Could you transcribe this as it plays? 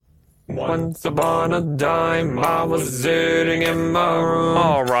Once upon a time, I was sitting in my room.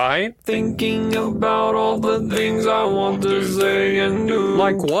 All right. Thinking about all the things I want to say and do.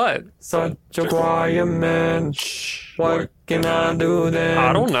 Like what? Such a quiet man. Shh. What can I do then?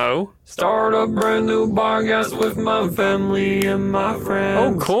 I don't know. Start a brand new podcast with my family and my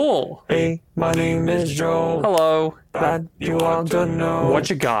friends. Oh, cool. Hey, my name is Joe. Hello. Glad you want to know. What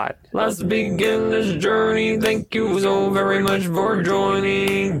you got? Let's begin this journey. Thank you so very much for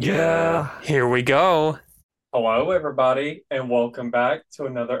joining. Yeah. Here we go. Hello, everybody, and welcome back to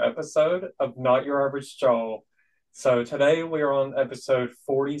another episode of Not Your Average Joel. So today we are on episode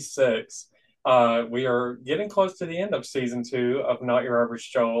 46. We are getting close to the end of season 2 of Not Your Average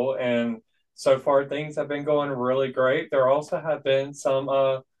Joel, and so far things have been going really great. There also have been some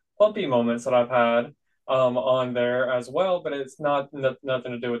bumpy moments that I've had on there as well, but it's nothing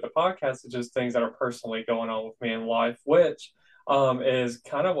to do with the podcast. It's just things that are personally going on with me in life, which is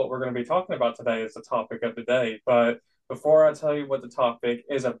kind of what we're going to be talking about today as the topic of the day. But before I tell you what the topic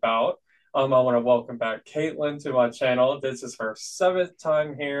is about, I want to welcome back Caitlyn to my channel. This is her 7th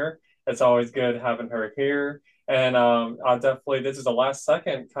time here. It's always good having her here. And this is the last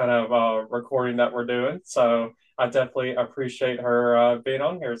second kind of recording that we're doing. So I definitely appreciate her being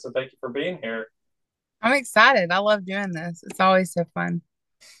on here. So thank you for being here. I'm excited. I love doing this. It's always so fun.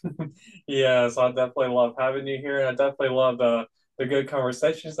 Yes, I definitely love having you here, and I definitely love the good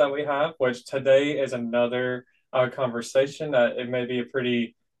conversations that we have. Which today is another conversation that it may be a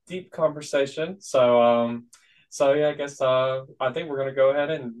pretty deep conversation. So yeah, I guess I think we're going to go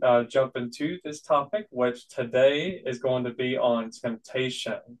ahead and jump into this topic, which today is going to be on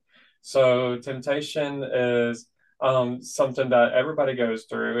temptation. So temptation is something that everybody goes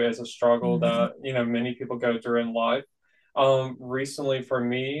through. Is a struggle Mhm. that many people go through in life. Recently for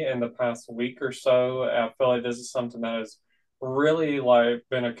me in the past week or so, I feel like this is something that has really like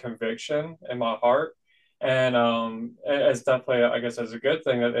been a conviction in my heart. And it's definitely, I guess, as a good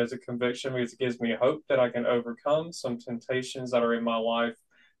thing that there's a conviction because it gives me hope that I can overcome some temptations that are in my life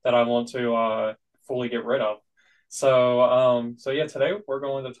that I want to fully get rid of. So yeah, today we're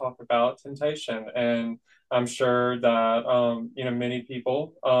going to talk about temptation, and I'm sure that many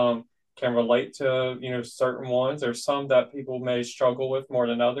people can relate to certain ones. There's some that people may struggle with more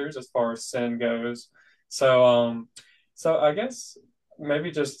than others as far as sin goes. So I guess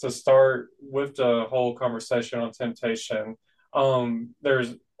maybe just to start with the whole conversation on temptation, I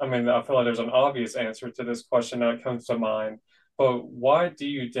feel like there's an obvious answer to this question that comes to mind, but why do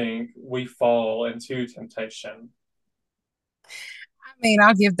you think we fall into temptation? I mean,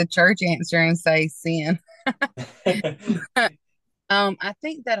 I'll give the church answer and say sin. I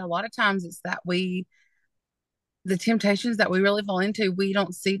think that a lot of times it's that the temptations that we really fall into, we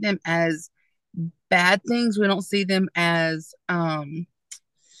don't see them as bad things. We don't see them as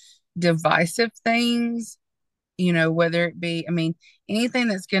divisive things, whether it be, I mean, anything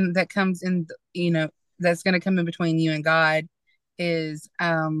that comes in, that's gonna come in between you and God is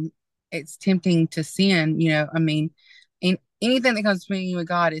it's tempting to sin, I mean, anything that comes between you and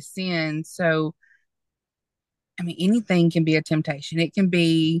God is sin. So I mean, anything can be a temptation. It can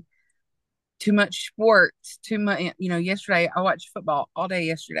be too much sports, too much, yesterday I watched football all day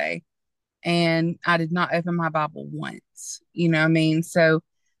yesterday and I did not open my Bible once, what I mean? So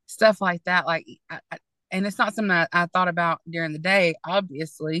stuff like that, like, and it's not something I thought about during the day,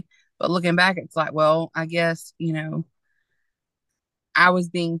 obviously, but looking back, it's like, well, I guess, I was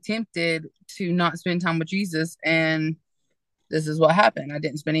being tempted to not spend time with Jesus, and this is what happened. I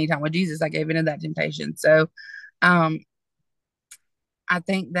didn't spend any time with Jesus. I gave into that temptation. So, um, I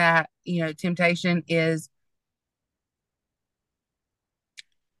think that, temptation is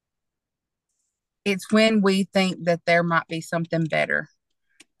it's when we think that there might be something better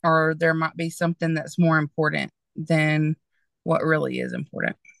or there might be something that's more important than what really is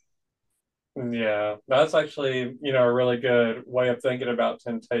important. Yeah, that's actually, a really good way of thinking about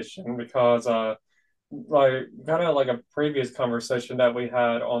temptation because like kind of like a previous conversation that we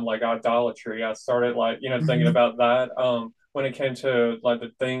had on like idolatry, I started like, thinking Mhm. about that when it came to like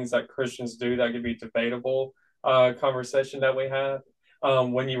the things that Christians do that could be debatable conversation that we had.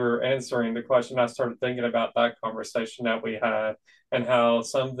 When you were answering the question, I started thinking about that conversation that we had and how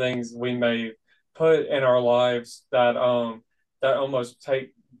some things we may put in our lives that almost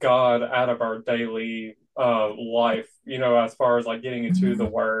take God out of our daily life, as far as like getting into the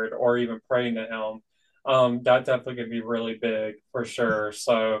Mhm. word or even praying to him. That definitely could be really big for sure.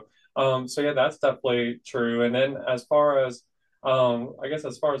 So yeah, that's definitely true. And then as far as I guess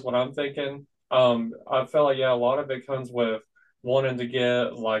as far as what I'm thinking, I feel like yeah, a lot of it comes with wanting to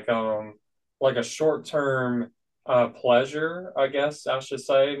get like a short term pleasure, I guess I should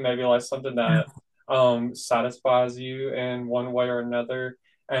say, maybe like something that satisfies you in one way or another.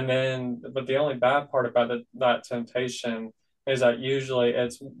 And then, but the only bad part about that temptation is that usually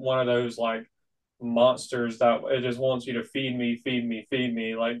it's one of those like monsters that it just wants you to feed me, feed me, feed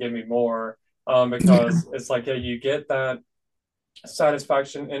me, like give me more. Yeah. Because it's like, yeah, you get that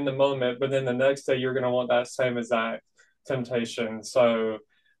satisfaction in the moment, but then the next day you're going to want that same exact temptation. So,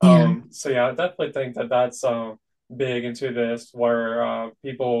 Yeah. yeah, I definitely think that that's big into this, where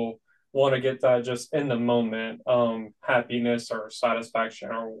people want to get that just in the moment, happiness or satisfaction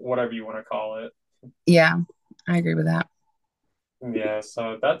or whatever you want to call it. Yeah. I agree with that. Yeah,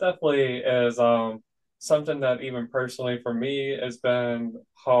 so that definitely is something that even personally for me has been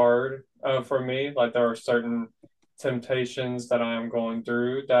hard for me. Like there are certain temptations that I am going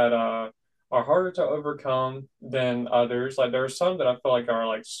through that are harder to overcome than others. Like there are some that I feel like are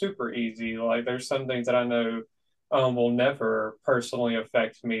like super easy. Like there's some things that I know will never personally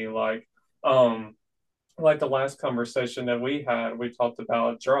affect me. Um like the last conversation that we had, we talked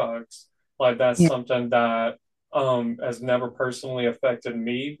about drugs. Like that's Yeah. something that has never personally affected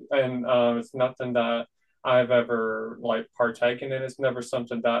me, and it's nothing that I've ever like partaken in. It's never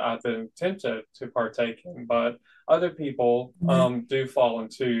something that I've been tempted to partake in. But other people do fall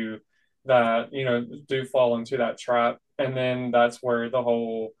into that, do fall into that trap, and then that's where the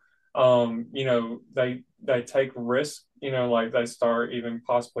whole they take risk, like they start even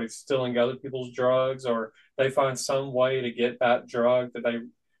possibly stealing other people's drugs, or they find some way to get that drug that they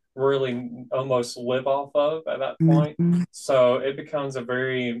really almost live off of at that point. Mhm. So it becomes a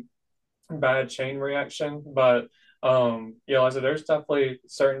very bad chain reaction. But like I said, there's definitely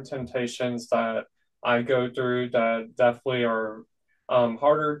certain temptations that I go through that definitely are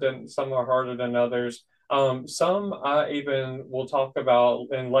harder than some are harder than others. Some I even will talk about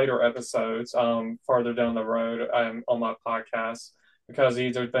in later episodes, farther down the road, on my podcast, because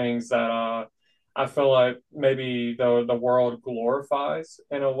these are things that I feel like maybe the world glorifies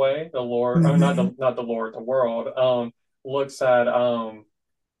in a way. The Lord, oh, Mhm. not the Lord, the world looks at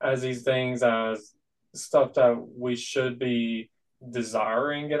as these things as stuff that we should be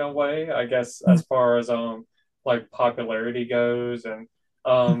desiring in a way, I guess, as far as like popularity goes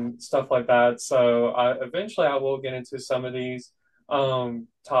and stuff like that. So eventually I will get into some of these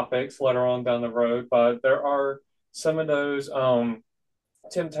topics later on down the road, but there are some of those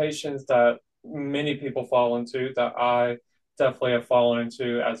temptations that many people fall into that I definitely have fallen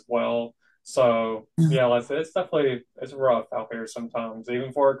into as well. So yeah, like I said, it's rough out here sometimes,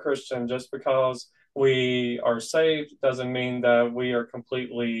 even for a Christian. Just because we are saved doesn't mean that we are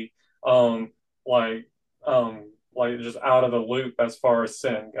completely um like like just out of the loop as far as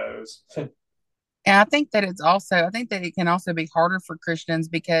sin goes. And I think that it can also be harder for Christians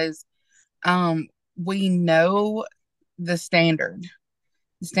because um we know the standard.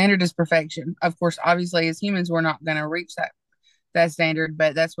 The standard is perfection. Of course, obviously as humans we're not going to reach that standard,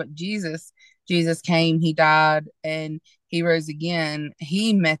 but that's what Jesus came, he died, and he rose again.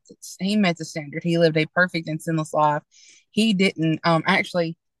 He met the standard. He lived a perfect and sinless life. He didn't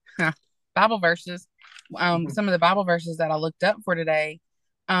actually Bible verses, some of the Bible verses that I looked up for today,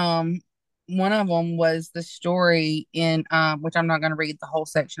 um one of them was the story in which I'm not going to read the whole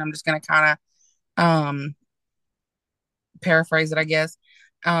section. I'm just going to kind of paraphrase it, I guess.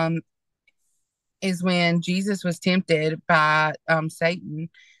 Um is when Jesus was tempted by Satan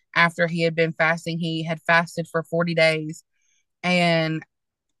after he had been fasting. He had fasted for 40 days. And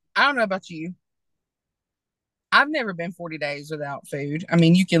I don't know about you. I've never been 40 days without food. I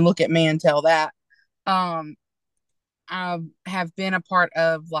mean, you can look at me and tell that. Um, I have been a part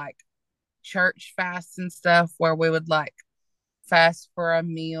of like church fasts and stuff where we would like fast for a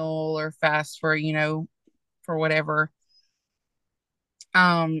meal or fast for, for whatever.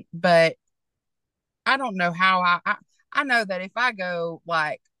 But I don't know how I know that if I go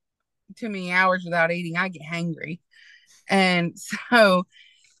like too many hours without eating, I get hangry. And so,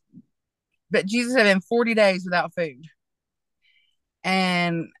 but Jesus had been 40 days without food.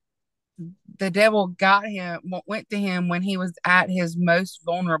 And the devil went to him when he was at his most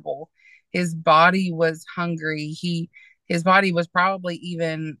vulnerable. His body was hungry. His body was probably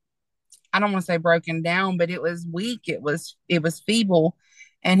even, I don't want to say broken down, but it was weak. It was feeble.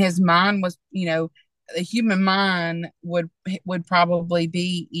 And his mind was, the human mind would probably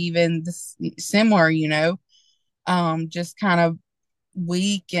be even similar, just kind of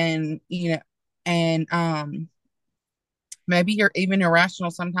weak and and maybe you're even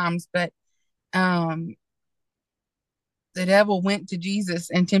irrational sometimes, but um the devil went to Jesus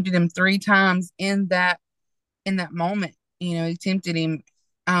and tempted him 3 times in that moment. He tempted him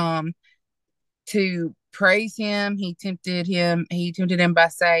um to praise him. He tempted him by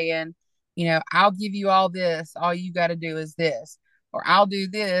saying, I'll give you all this. All you got to do is this. Or I'll do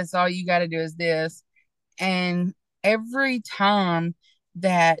this. All you got to do is this. And every time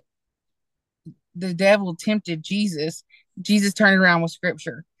that the devil tempted Jesus, Jesus turned around with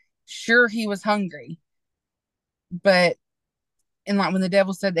scripture. Sure, he was hungry, but and like when the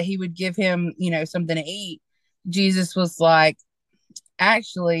devil said that he would give him, something to eat, Jesus was like,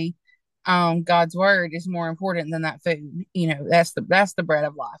 actually, God's word is more important than that food. That's the bread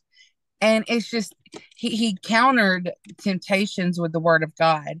of life. And it's just he countered temptations with the word of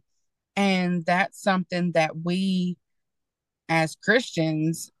God. And that's something that we as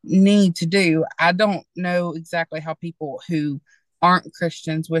Christians need to do. I don't know exactly how people who aren't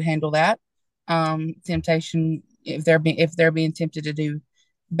Christians would handle that. Temptation if they're being tempted to do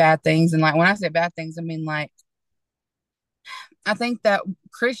bad things. And like when I say bad things, I mean like I think that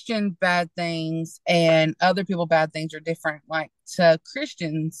Christian bad things and other people bad things are different. Like to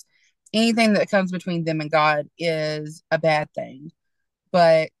Christians, anything that comes between them and God is a bad thing.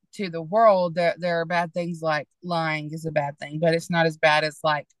 But to the world, there are bad things like lying is a bad thing, but it's not as bad as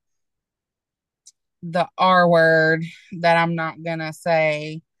like the R word that I'm not gonna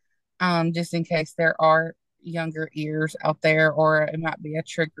say, just in case there are younger ears out there, or it might be a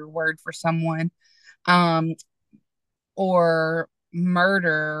trigger word for someone. Um, or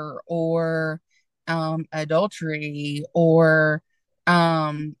murder or adultery or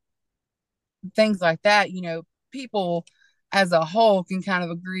um, things like that, people as a whole can kind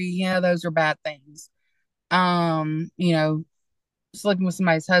of agree, yeah, those are bad things. Um, you know, Sleeping with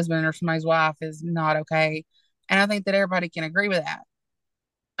somebody's husband or somebody's wife is not okay. And I think that everybody can agree with that.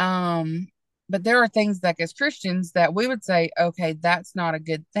 Um, but there are things like as Christians that we would say, okay, that's not a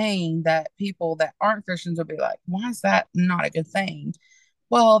good thing, that people that aren't Christians would be like, why is that not a good thing?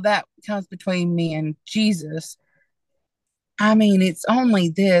 Well, that comes between me and Jesus. I mean, it's only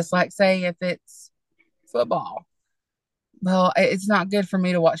this, like, say, if it's football. Well, it's not good for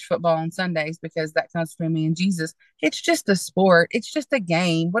me to watch football on Sundays because that comes between me and Jesus. It's just a sport, it's just a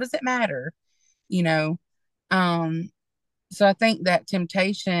game. What does it matter? You know? Um, so I think that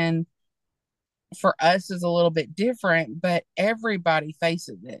temptation for us is a little bit different, but everybody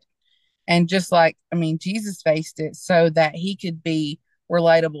faces it. And just like, I mean, Jesus faced it so that he could be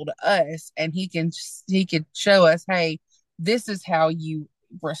relatable to us and he could show us, hey, this is how you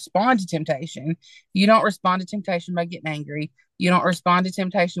respond to temptation. You don't respond to temptation by getting angry. You don't respond to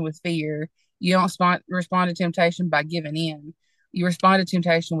temptation with fear. You don't respond to temptation by giving in. You respond to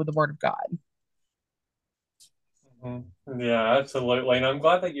temptation with the word of God. Yeah, absolutely. And I'm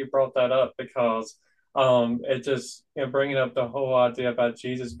glad that you brought that up because it just, bringing up the whole idea about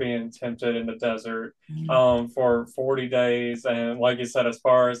Jesus being tempted in the desert for 40 days. And like you said, as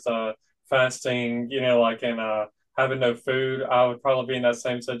far as fasting, like in having no food, I would probably be in that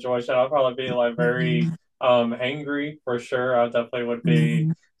same situation. I'd probably be like very Mhm. hangry for sure. I definitely would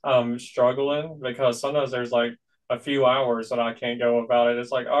be Mhm. struggling because sometimes there's like a few hours that I can't go about it.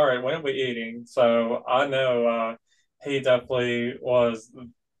 It's like, all right, when are we eating? So I know he definitely was,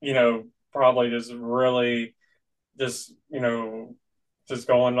 probably just really just, just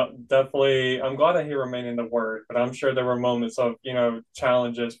going definitely. I'm glad that he remained in the word, but I'm sure there were moments of,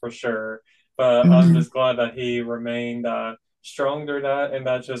 challenges for sure. But I'm Mhm. just glad that he remained strong through that, and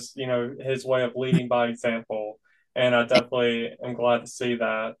that's just, his way of leading by example. And I definitely am glad to see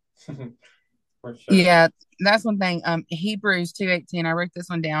that for sure. Yeah, that's one thing. Hebrews 2:18. I wrote this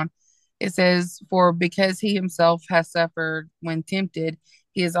one down. It says, "For because he himself has suffered when tempted,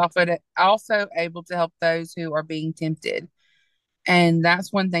 he is also able to help those who are being tempted." And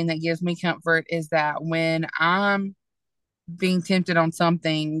that's one thing that gives me comfort is that when I'm being tempted on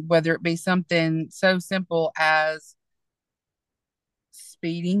something, whether it be something so simple as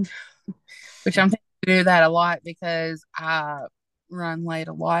speeding, which I'm tempted to do that a lot because I run late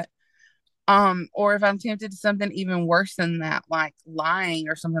a lot. Or if I'm tempted to something even worse than that, like lying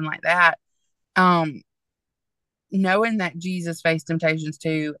or something like that, um, knowing that Jesus faced temptations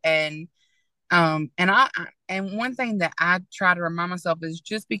too, and one thing that I try to remind myself is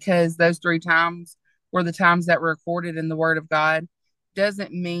just because those three times were the times that were recorded in the Word of God,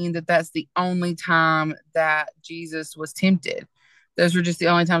 doesn't mean that that's the only time that Jesus was tempted. Those were just the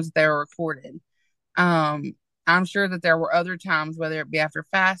only times that they were recorded. Um, I'm sure that there were other times, whether it be after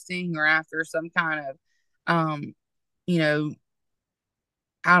fasting or after some kind of, um, you know,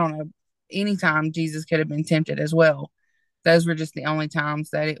 I don't know, anytime Jesus could have been tempted as well. Those were just the only times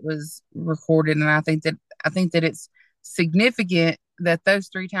that it was recorded, and I think that it's significant that those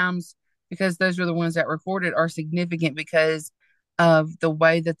three times, because those are the ones that recorded, are significant because of the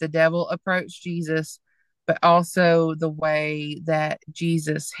way that the devil approached Jesus. but also the way that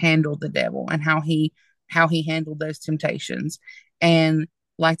Jesus handled the devil and how he handled those temptations. And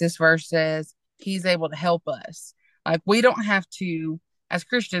like this verse says, he's able to help us. Like we don't have to, as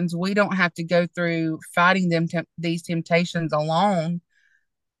Christians, we don't have to go through fighting these temptations alone.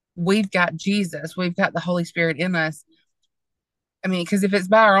 We've got Jesus, we've got the Holy Spirit in us. I mean, because if it's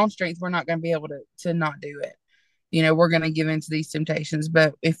by our own strength, we're not going to be able to not do it. We're going to give into these temptations.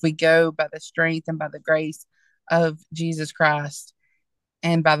 But if we go by the strength and by the grace of Jesus Christ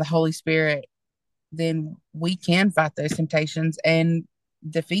and by the Holy Spirit, then we can fight those temptations and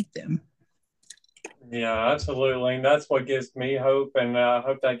defeat them. Yeah, absolutely. And that's what gives me hope. And I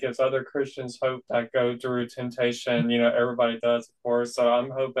hope that gives other Christians hope that go through temptation. Everybody does, of course. So I'm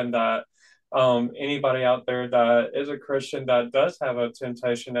hoping that anybody out there that is a Christian that does have a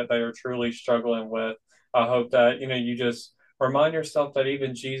temptation that they are truly struggling with, I hope that, you just remind yourself that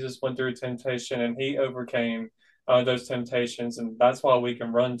even Jesus went through temptation and he overcame those temptations. And that's why we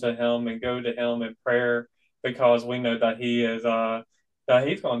can run to him and go to him in prayer because we know that that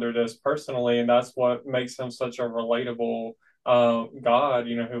he's gone through this personally, and that's what makes him such a relatable God,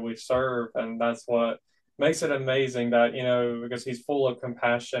 who we serve, and that's what makes it amazing that because he's full of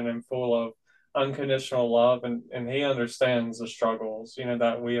compassion and full of unconditional love, and he understands the struggles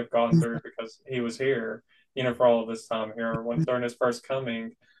that we have gone through because he was here, for all of this time here when during his first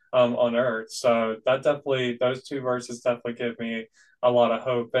coming on earth. So that definitely those two verses definitely give me a lot of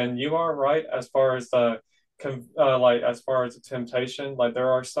hope, and you are right as far as like as far as the temptation, like there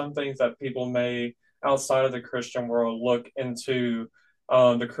are some things that people may outside of the Christian world look into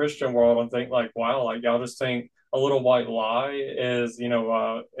the Christian world and think like, wow, like y'all just think a little white lie is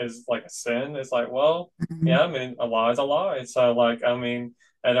like a sin. It's like, well, Mhm. yeah, I mean, a lie is a lie. So like, I mean,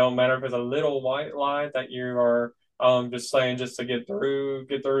 it don't matter if it's a little white lie that you are just saying just to get through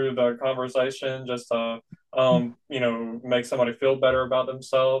the conversation, just to make somebody feel better about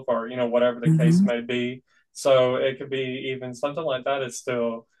themselves or whatever the case Mhm. may be. So it could be even something like that is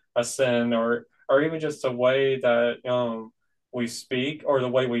still a sin, or even just the way that we speak or the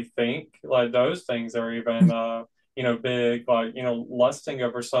way we think. Like those things are even big. Like lusting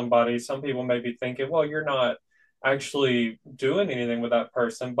over somebody. Some people may be thinking, well, you're not actually doing anything with that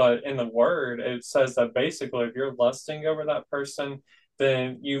person, but in the word it says that basically if you're lusting over that person,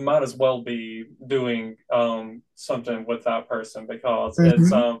 then you might as well be doing something with that person because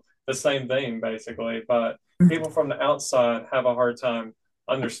it's Mhm. the same thing basically, but people from the outside have a hard time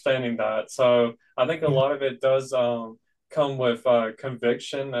understanding that. So I think a lot of it does come with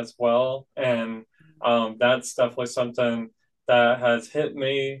conviction as well, and that's definitely something that has hit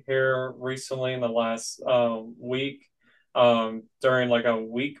me here recently in the last week during like a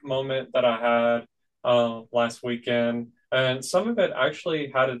week moment that I had last weekend. And some of it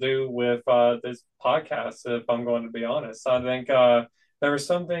actually had to do with this podcast, if I'm going to be honest. I think there were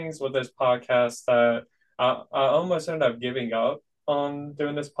some things with this podcast that I almost ended up giving up on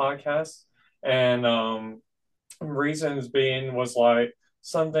doing this podcast. And reasons being was like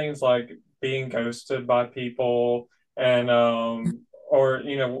some things like being ghosted by people and or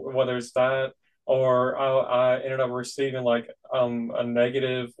whether it's that or I ended up receiving like a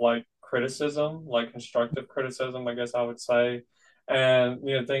negative like criticism, like constructive criticism, I guess I would say, and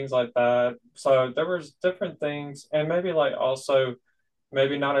things like that. So there was different things, and maybe like also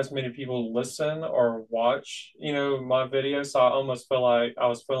maybe not as many people listen or watch, my videos. So I almost feel like I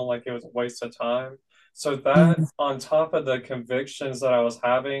was feeling like it was a waste of time. So that Mhm. on top of the convictions that I was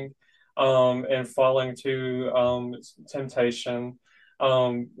having, and falling to temptation,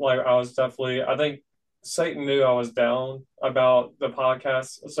 like I was definitely, I think Satan knew I was down about the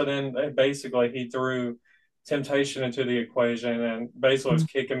podcast. So then basically he threw temptation into the equation and basically was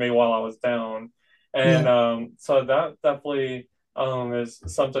kicking me while I was down. And Yeah. so that definitely is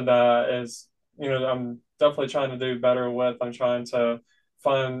something that is, I'm definitely trying to do better with. I'm trying to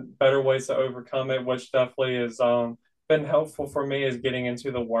find better ways to overcome it, which definitely has been helpful for me is getting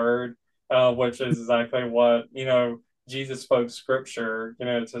into the word, which is exactly what, Jesus spoke scripture,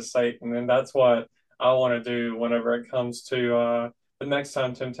 to Satan. And that's what I want to do whenever it comes to the next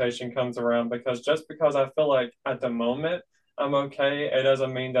time temptation comes around, because just because I feel like at the moment I'm okay, it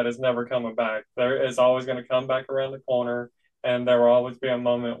doesn't mean that it's never coming back. There is always going to come back around the corner, and there will always be a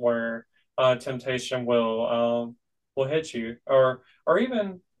moment where temptation will hit you. Or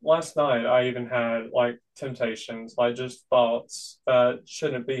even last night, I even had like temptations, like just thoughts that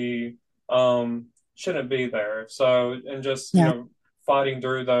shouldn't be there. So and just Yeah. fighting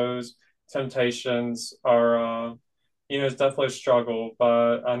through those temptations are it's definitely a struggle,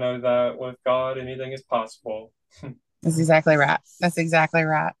 but I know that with God, anything is possible. That's exactly right. That's exactly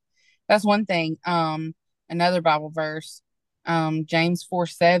right. That's one thing. another Bible verse. James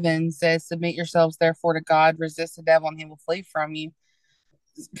 4:7 says, "Submit yourselves therefore to God, resist the devil, and he will flee from you."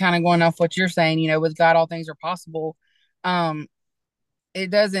 Kind of going off what you're saying, with God all things are possible. Um, it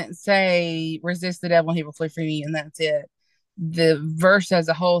doesn't say resist the devil and he will flee from you, and that's it. The verse as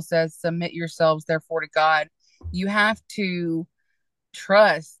a whole says, "Submit yourselves therefore to God." You have to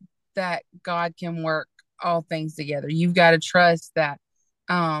trust that God can work all things together. You've got to trust that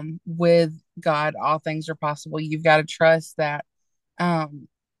with God all things are possible. You've got to trust that um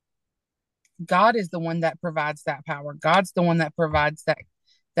God is the one that provides that power. God's the one that provides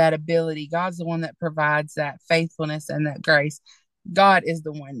that ability. God's the one that provides that faithfulness and that grace. God is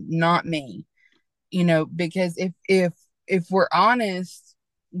the one, not me. Because if we're honest,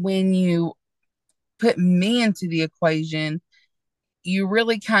 when you put me into the equation, you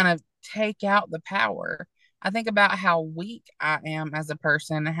really kind of take out the power. I think about how weak I am as a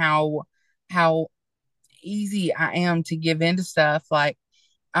person, how easy I am to give into stuff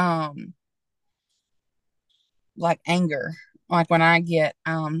um like anger. Like when I get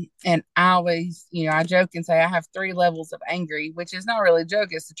and I always, I joke and say I have 3 levels of angry, which is not really a joke,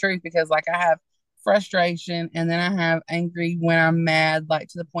 it's the truth, because like I have frustration, and then I have angry when I'm mad, like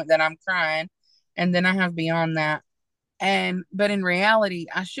to the point that I'm crying, and then I have beyond that. But in reality,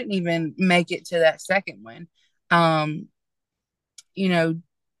 I shouldn't even make it to that second one. Um, you know,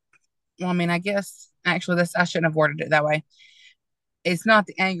 well, I mean, I guess actually this I shouldn't have worded it that way. It's not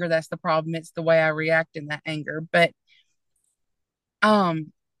the anger that's the problem, it's the way I react in that anger. But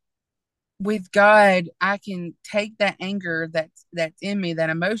um with God, I can take that anger that's in me,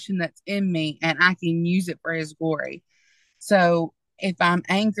 that emotion that's in me, and I can use it for his glory. So if I'm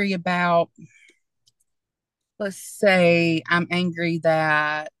angry about, let's say I'm angry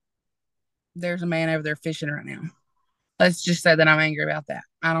that there's a man over there fishing right now. Let's just say that I'm angry about that.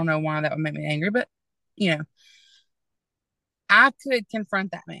 I don't know why that would make me angry, but you know, I could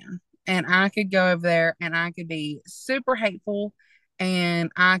confront that man, and I could go over there and I could be super hateful,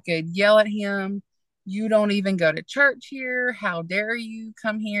 and I could yell at him. You don't even go to church here. How dare you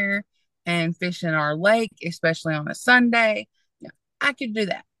come here and fish in our lake, especially on a Sunday? Yeah, I could do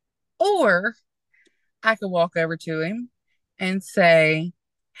that. Or I could walk over to him and say,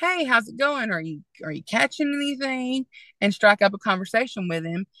 "Hey, how's it going? Are you catching anything?" And strike up a conversation with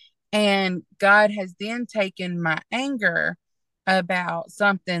him. And God has then taken my anger about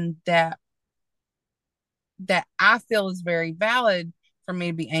something that I feel is very valid for me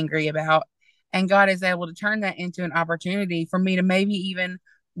to be angry about. And God is able to turn that into an opportunity for me to maybe even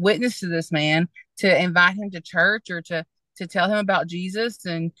witness to this man, to invite him to church, or to tell him about Jesus.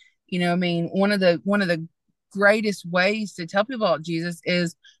 And I mean, one of the greatest ways to tell people about Jesus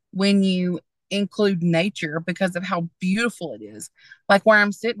is when you include nature, because of how beautiful it is. Like where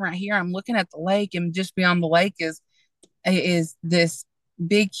I'm sitting right here, I'm looking at the lake, and just beyond the lake is this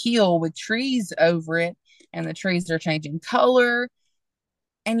big hill with trees over it, and the trees are changing color.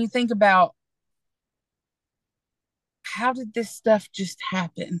 And you think about, how did this stuff just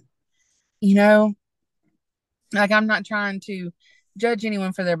happen? You know, like I'm not trying to judge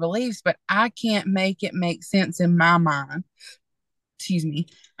anyone for their beliefs, but I can't make it make sense in my mind. Excuse me.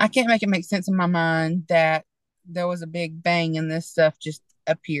 I can't make it make sense in my mind that there was a big bang and this stuff just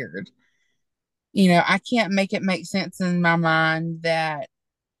appeared. I can't make it make sense in my mind that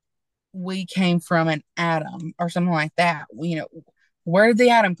we came from an atom or something like that. Where did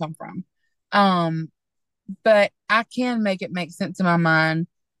the atom come from? But I can make it make sense in my mind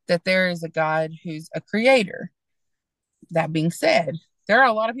that there is a God who's a creator. That being said, there are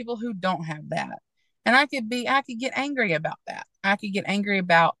a lot of people who don't have that. And I could get angry about that. I could get angry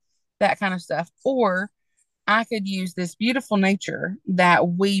about that kind of stuff. Or I could use this beautiful nature that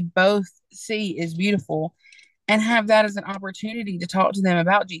we both see is beautiful, and have that as an opportunity to talk to them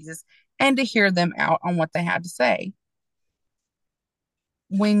about Jesus and to hear them out on what they had to say.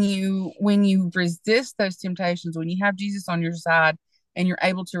 When you resist those temptations, when you have Jesus on your side and you're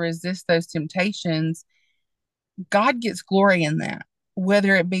able to resist those temptations, God gets glory in that.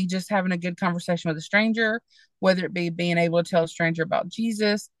 Whether it be just having a good conversation with a stranger, whether it be being able to tell a stranger about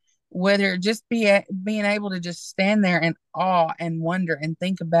Jesus, whether it just being able to just stand there in awe and wonder and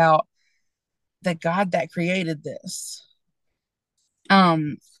think about the God that created this.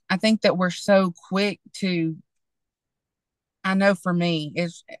 I think that we're so quick to, I know for me,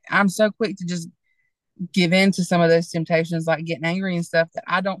 I'm so quick to just give in to some of those temptations, like getting angry and stuff, that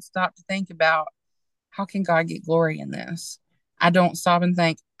I don't stop to think about, how can God get glory in this? I don't stop and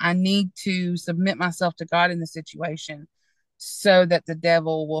think, I need to submit myself to God in the situation so that the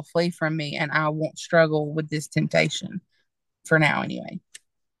devil will flee from me and I won't struggle with this temptation, for now anyway.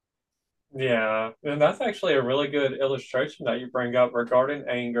 Yeah, and that's actually a really good illustration that you bring up regarding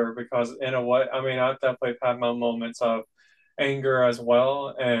anger because in a way, I mean, I've definitely had my moments of anger as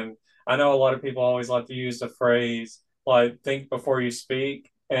well, and I know a lot of people always like to use the phrase like think before you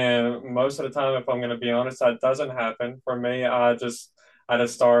speak, and most of the time, if I'm going to be honest, that doesn't happen for me. I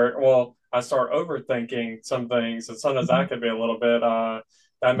start overthinking some things, and sometimes that could be a little bit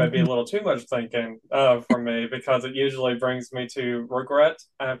that may be a Mhm. little too much thinking for me because it usually brings me to regret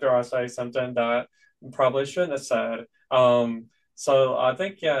after I say something that probably shouldn't have said. So I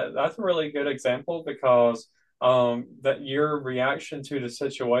think, yeah, that's a really good example because that your reaction to the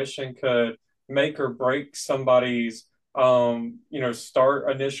situation could make or break somebody's,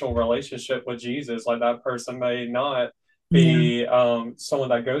 start initial relationship with Jesus. Like that person may not Yeah. be someone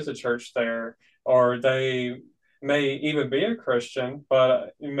that goes to church there, or they may even be a Christian,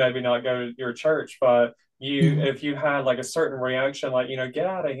 but maybe not go to your church. But Yeah. if you had like a certain reaction, like, get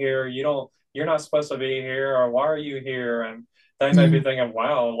out of here, you're not supposed to be here, or why are you here? And they may be Yeah. thinking,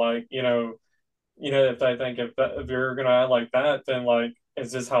 wow, like, if they think if you're gonna act like that, then like,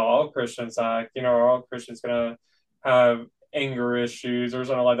 is this how all Christians act? Are all Christians gonna have anger issues or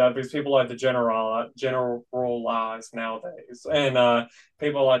something like that? Because people like to generalize nowadays, and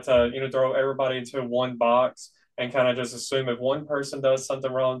people like to throw everybody into one box and kind of just assume if one person does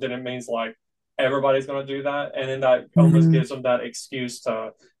something wrong, then it means like everybody's gonna do that, and then that almost Mhm. gives them that excuse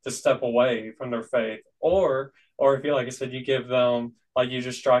to step away from their faith, or if you like I said, you give them like you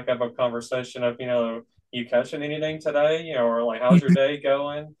just strike up a conversation of, you catching anything today, or like how's your Yeah. day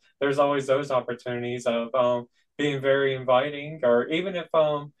going? There's always those opportunities of being very inviting, or even if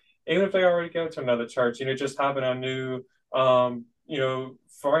they already go to another church, just having a new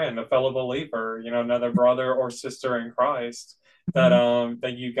friend, a fellow believer, another brother or sister in Christ Mhm.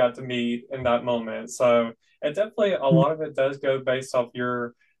 that you got to meet in that moment. So it definitely a lot of it does go based off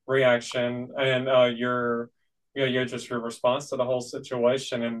your reaction and your response to the whole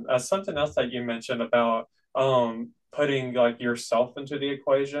situation. And something else that you mentioned about putting like yourself into the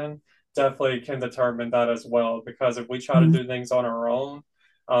equation definitely can determine that as well. Because if we try to Mhm. do things on our own,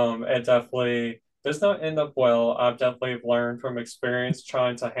 it definitely does not end up well. I've definitely learned from experience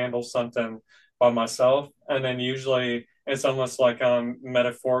trying to handle something by myself, and then usually it's almost like I'm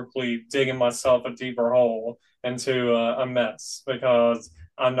metaphorically digging myself a deeper hole into a mess because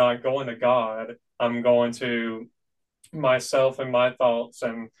I'm not going to God. I'm going to myself and my thoughts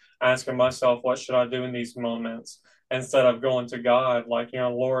and asking myself, what should I do in these moments? Instead of going to God, like,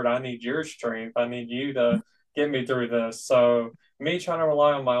 Lord, I need your strength. I need you to get me through this. So, me trying to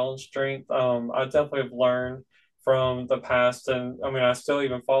rely on my own strength, I definitely have learned from the past. And I mean, I still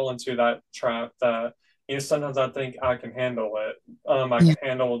even fall into that trap that, sometimes I think I can handle it. I Yeah. can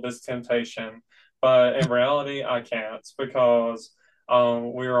handle this temptation. But in reality, I can't because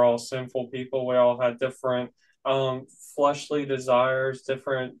we are all sinful people. We all have different fleshly desires,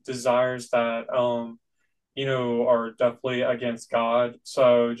 different desires that are definitely against God.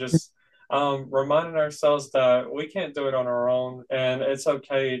 So just reminding ourselves that we can't do it on our own, and it's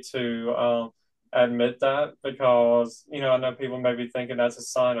okay to admit that because I know people may be thinking that's a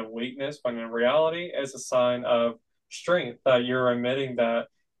sign of weakness, but in reality, it's a sign of strength that you're admitting that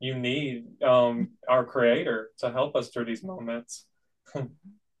you need our Creator to help us through these moments.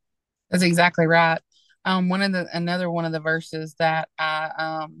 That's exactly right. Another one of the verses that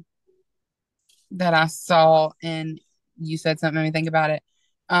I saw, and you said something made me think about it.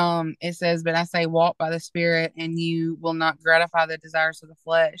 It says, "But I say, walk by the Spirit, and you will not gratify the desires of the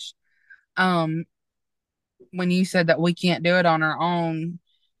flesh." Um, when you said that we can't do it on our own,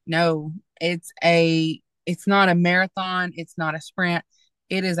 no, it's not a marathon, it's not a sprint.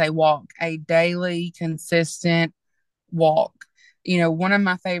 It is a walk, a daily, consistent walk. One of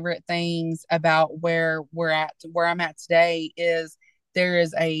my favorite things about where I'm at today is there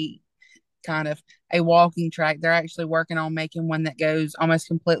is a kind of a walking track. They're actually working on making one that goes almost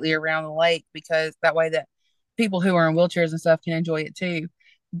completely around the lake because that way that people who are in wheelchairs and stuff can enjoy it too.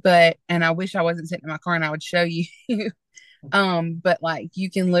 And I wish I wasn't sitting in my car and I would show you. But like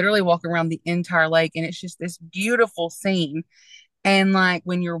you can literally walk around the entire lake and it's just this beautiful scene. And like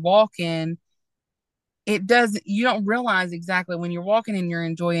when you're walking, you don't realize exactly when you're walking and you're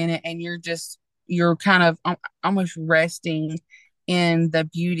enjoying it and you're kind of almost resting in the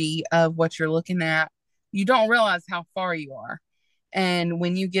beauty of what you're looking at. You don't realize how far you are. And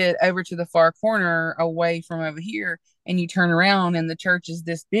when you get over to the far corner away from over here and you turn around and the church is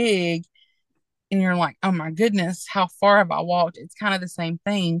this big and you're like, oh my goodness, how far have I walked? It's kind of the same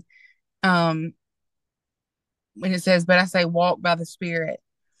thing. Um, when it says, but I say walk by the Spirit,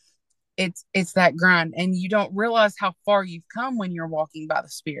 it's that grind and you don't realize how far you've come when you're walking by the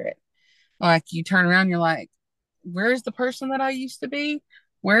Spirit. Like you turn around, you're like, where's the person that I used to be?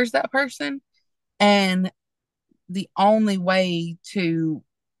 Where's that person? And the only way to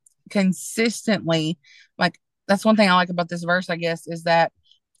consistently, like, that's one thing I like about this verse, I guess, is that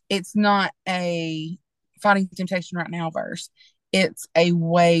it's not a fighting temptation right now verse. It's a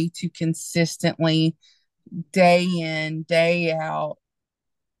way to consistently, day in, day out,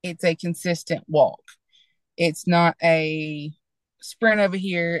 it's a consistent walk. It's not a sprint over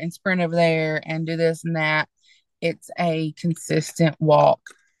here and sprint over there and do this and that. It's a consistent walk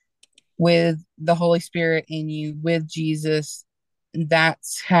with the Holy Spirit in you, with Jesus.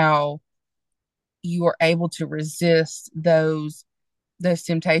 That's how you are able to resist those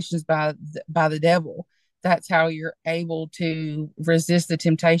temptations by the devil. That's how you're able to resist the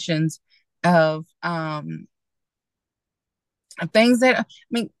temptations of things that, I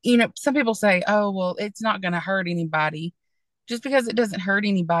mean, some people say, oh, well, it's not going to hurt anybody. Just because it doesn't hurt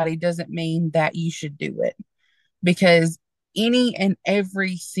anybody doesn't mean that you should do it, because any and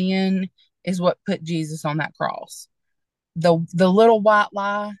every sin is what put Jesus on that cross. The little white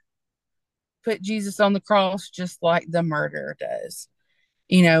lie put Jesus on the cross, just like the murder does,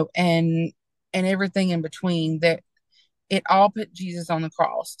 and everything in between, that it all put Jesus on the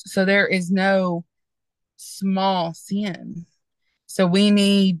cross. So there is no small sin. So we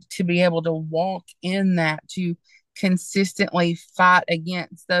need to be able to walk in that, to consistently fight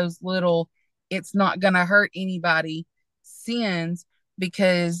against those little, it's not going to hurt anybody sins,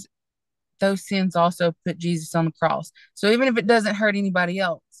 because those sins also put Jesus on the cross. So even if it doesn't hurt anybody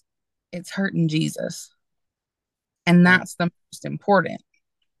else, it's hurting Jesus. And that's the most important.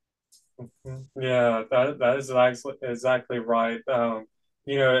 Yeah, that is exactly right. At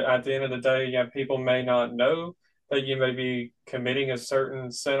the end of the day, yeah, people may not know that you may be committing a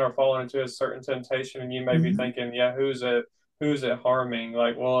certain sin or falling into a certain temptation, and you may be Mhm. thinking, yeah, who's it harming?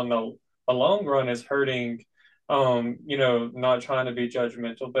 Like, well, in the long run, it's hurting. Not trying to be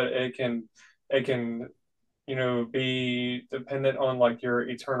judgmental, but it can be dependent on like your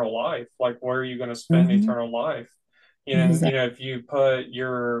eternal life, like where are you going to spend Mhm. eternal life? And Exactly. if you put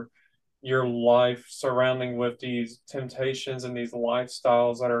your life surrounding with these temptations and these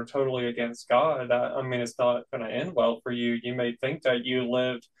lifestyles that are totally against God, I mean, it's not going to end well for you. You may think that you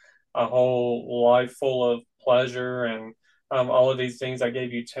lived a whole life full of pleasure and all of these things that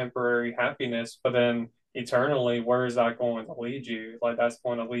gave you temporary happiness, but then eternally, where is that going to lead you? Like that's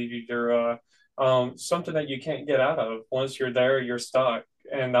going to lead you to something that you can't get out of. Once you're there, you're stuck,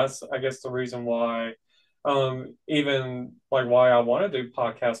 and that's, I guess, the reason why even like why I want to do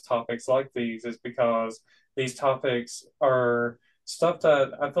podcast topics like these is because these topics are stuff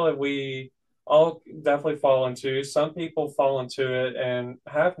that I feel like we all definitely fall into. Some people fall into it and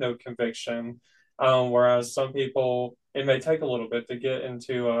have no conviction, whereas some people, it may take a little bit to get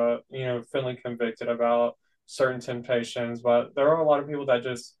into feeling convicted about certain temptations, but there are a lot of people that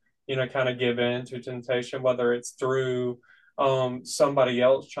just kind of give in to temptation, whether it's through somebody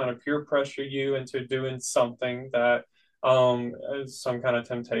else trying to peer pressure you into doing something that is some kind of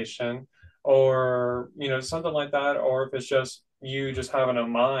temptation, or something like that, or if it's just you just having a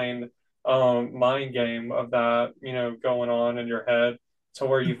mind game of that going on in your head to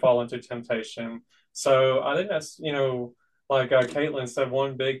where you fall into temptation. So I think that's like Caitlyn said,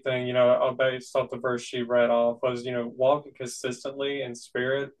 one big thing based off the verse she read off was walking consistently in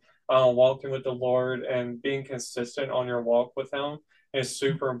spirit, walking with the Lord and being consistent on your walk with Him is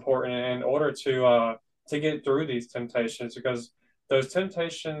super important in order to get through these temptations, because those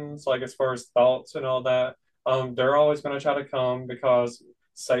temptations, like as far as thoughts and all that, they're always going to try to come because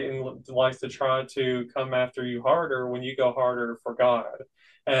Satan likes to try to come after you harder when you go harder for God,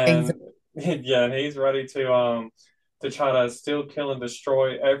 and Exactly. yeah, and he's ready to try to steal, kill, and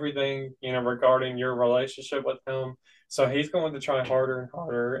destroy everything regarding your relationship with Him. So he's going to try harder and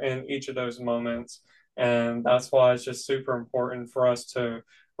harder in each of those moments. And that's why it's just super important for us to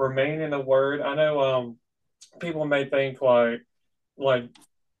remain in the Word. I know people may think like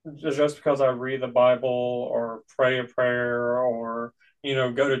just because I read the Bible or pray a prayer or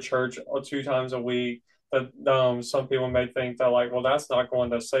go to church 2 times a week, that some people may think that like, well, that's not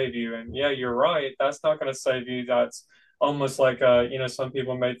going to save you. And yeah, you're right, that's not going to save you. That's almost like some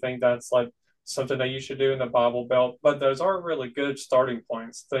people may think that's like something that you should do in the Bible Belt, but those are really good starting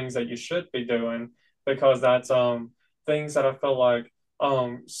points, things that you should be doing, because that's things that I feel like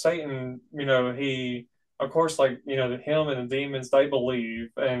Satan, he, of course, like him and the demons, they believe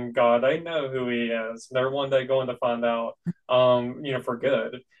in God. They know who He is. They're one day going to find out, for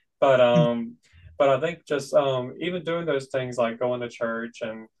good. But but I think just even doing those things like going to church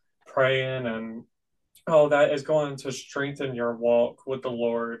and praying and all that is going to strengthen your walk with the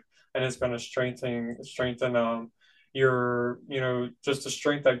Lord. and it's going to strengthen your, just the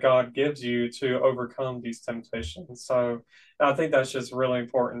strength that God gives you to overcome these temptations. So I think that's just really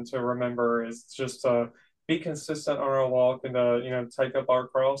important to remember, is just to be consistent on our walk, and to, take up our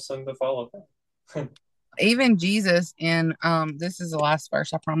cross and to follow him. Even Jesus in this is the last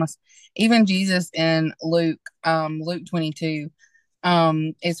verse, I promise. Even Jesus in Luke 22,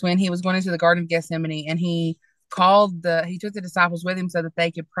 it's when he was going into the Garden of Gethsemane, and he took the disciples with him so that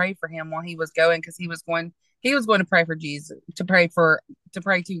they could pray for him while he was going, because he was going to pray for Jesus, to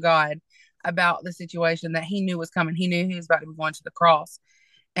pray to God about the situation that he knew was coming. He knew he was about to be going to the cross.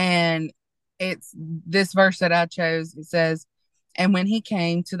 And it's this verse that I chose. It says, "And when he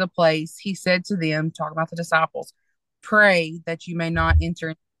came to the place, he said to them," talking about the disciples, "Pray that you may not enter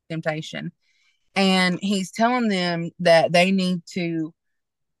into temptation." And he's telling them that they need to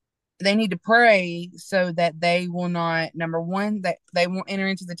pray so that they will not, number one, that they won't enter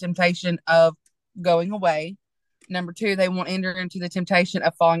into the temptation of going away. Number two, they won't enter into the temptation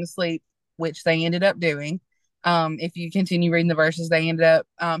of falling asleep, which they ended up doing. If you continue reading the verses, they ended up,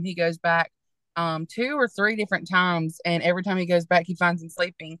 he goes back two or three different times, and every time he goes back, he finds them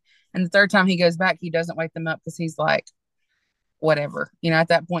sleeping. And the third time he goes back, he doesn't wake them up, because he's like, whatever, at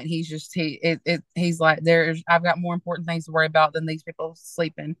that point, he's like, I've got more important things to worry about than these people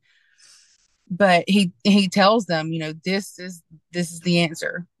sleeping. But he tells them, this is the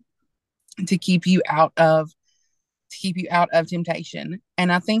answer to keep you out of temptation.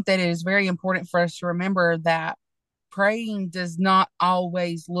 And I think that it is very important for us to remember that praying does not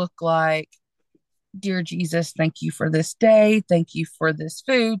always look like, "Dear Jesus, thank you for this day, thank you for this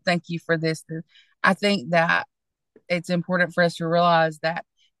food, thank you for this." I think that it's important for us to realize that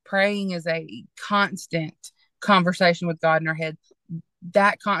praying is a constant conversation with God in our head.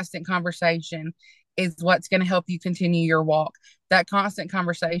 That constant conversation is what's going to help you continue your walk. That constant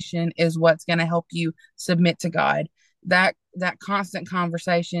conversation is what's going to help you submit to God. That constant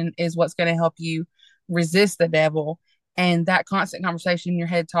conversation is what's going to help you resist the devil. And that constant conversation in your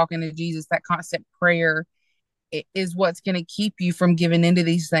head talking to Jesus, that constant prayer, is what's going to keep you from giving into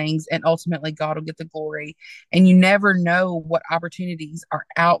these things, and ultimately God will get the glory. And you never know what opportunities are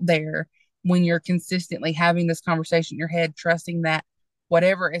out there when you're consistently having this conversation in your head, trusting that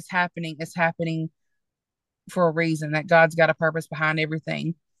whatever is happening for a reason, that God's got a purpose behind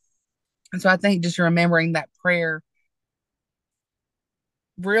everything. And so I think just remembering that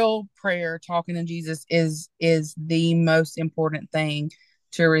real prayer, talking to Jesus, is the most important thing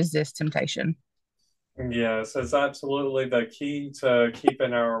to resist temptation. Yes, it's absolutely the key to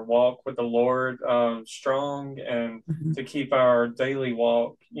keeping our walk with the Lord strong, and Mhm. to keep our daily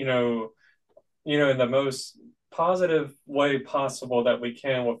walk, in the most positive way possible that we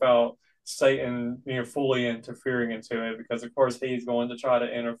can, without Satan, fully interfering into it, because of course he's going to try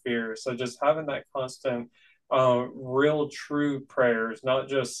to interfere. So just having that constant, real, true prayers, not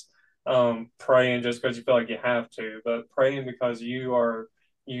just praying just because you feel like you have to, but praying because we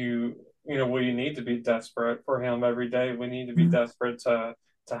need to be desperate for him every day. We need to be desperate to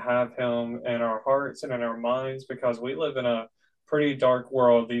have him in our hearts and in our minds, because we live in a pretty dark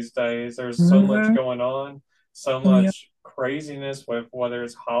world these days. There's so much Mhm. going on, so Oh, yeah. much craziness, with whether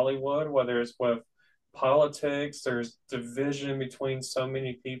it's Hollywood, whether it's with politics. There's division between so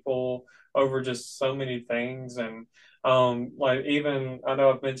many people over just so many things. And like, even I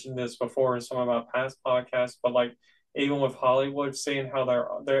know I've mentioned this before in some of my past podcasts, but like, even with Hollywood, seeing how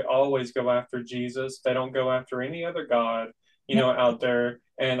they always go after Jesus, they don't go after any other God, out there.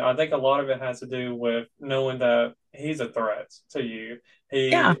 And I think a lot of it has to do with knowing that he's a threat to you.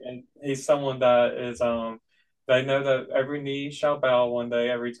 Yeah. He's someone that is they know that every knee shall bow one day,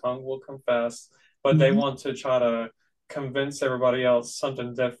 every tongue will confess, but they Mhm. want to try to convince everybody else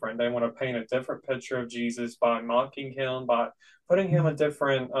something different. They want to paint a different picture of Jesus by mocking him, by putting him in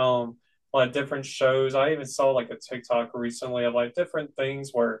different like different shows. I even saw like a TikTok recently of like different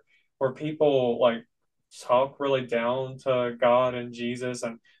things where people like talk really down to God and Jesus.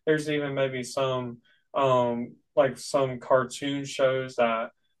 And there's even maybe some like some cartoon shows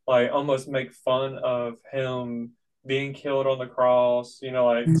that like almost make fun of him being killed on the cross,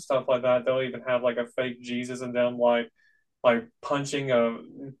 like stuff like that. They'll even have like a fake Jesus and them like punching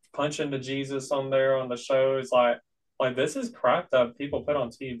the Jesus on there on the show. It's like this is crap that people put on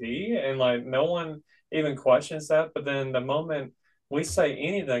TV, and like no one even questions that. But then the moment we say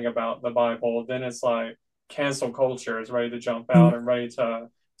anything about the Bible, then it's like cancel culture is ready to jump out and ready to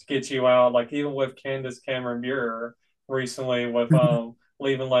get you out. Like even with Candace Cameron Bure recently, with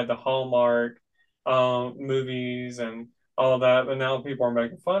leaving like the Hallmark movies and all of that, but now people are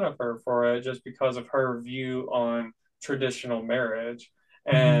making fun of her for it just because of her view on traditional marriage.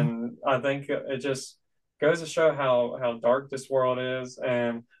 Hmm. And I think it just goes to show how dark this world is.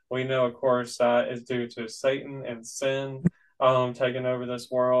 And we know, of course, that is due to Satan and sin taking over this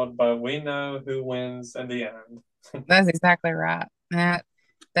world, but we know who wins in the end. That's exactly right.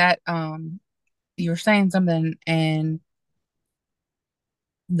 That you were saying something, and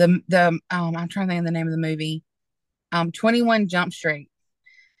I'm trying to think of the name of the movie. 21 Jump Street.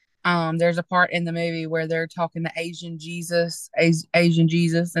 There's a part in the movie where they're talking to Asian Jesus,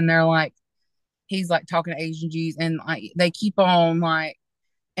 and they're like, he's like talking to Asian Jesus, and like they keep on like,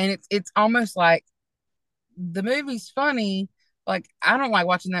 and it's almost like the movie's funny. Like I don't like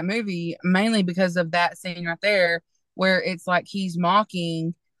watching that movie mainly because of that scene right there, where it's like he's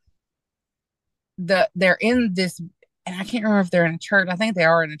mocking they're in this, and I can't remember if they're in a church. I think they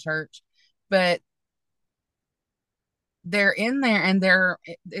are in a church, but they're in there and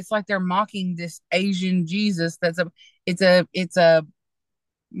it's like they're mocking this Asian Jesus it's a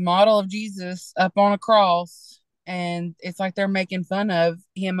model of Jesus up on a cross, and it's like they're making fun of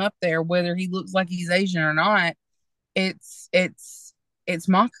him up there whether he looks like he's Asian or not. It's it's it's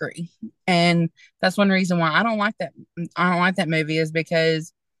mockery, and that's one reason why I don't like that movie, is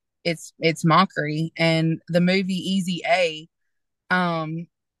because it's mockery. And the movie Easy A, um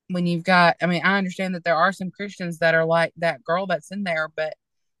when you've got, I mean, I understand that there are some Christians that are like that girl that's in there, but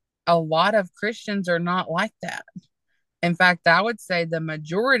a lot of Christians are not like that. In fact, I would say the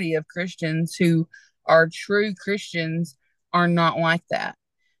majority of Christians who are true Christians are not like that.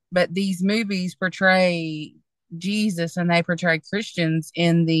 But these movies portray Jesus, and they portray Christians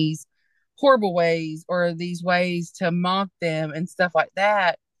in these horrible ways, or these ways to mock them and stuff like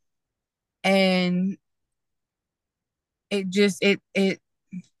that. And it just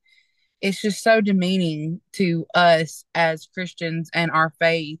it's just so demeaning to us as Christians and our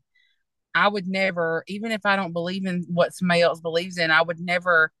faith. I would never, even if I don't believe in what somebody else believes in, I would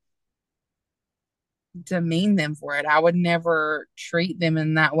never demean them for it. I would never treat them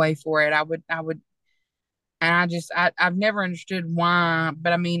in that way for it. I would, and I've never understood why.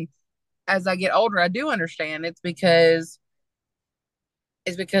 But I mean, as I get older, I do understand. It's because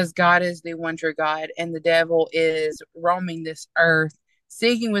God is the one true God, and the devil is roaming this earth,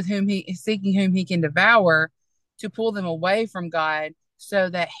 seeking whom he can devour, to pull them away from God, so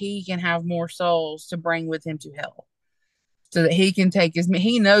that he can have more souls to bring with him to hell. So that he can take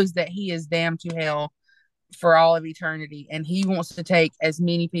he knows that he is damned to hell for all of eternity, and he wants to take as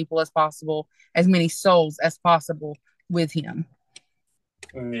many people as possible, as many souls as possible with him.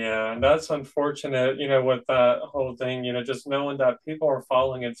 Yeah, and that's unfortunate, with that whole thing, just knowing that people are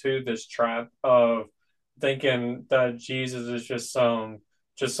falling into this trap of thinking that Jesus is just some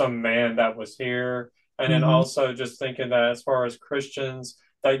man that was here. And then Hmm. also just thinking that as far as Christians,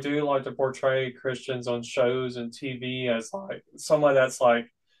 they do like to portray Christians on shows and TV as like somebody that's like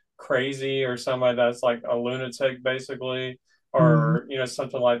crazy, or somebody that's like a lunatic basically, Hmm. or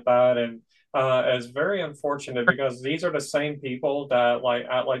something like that. And is very unfortunate, because these are the same people that like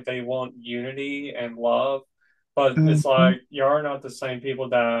act like they want unity and love, but it's Hmm. like you're not the same people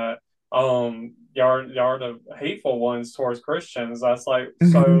that you're the hateful ones towards Christians. That's like,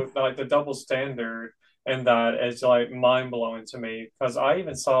 Hmm. so like the double standard, and that is like mind blowing to me, because I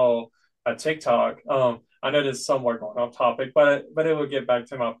even saw a TikTok. I know this is somewhat going off topic, but it would get back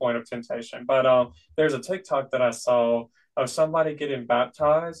to my point of temptation. But there's a TikTok that I saw of somebody getting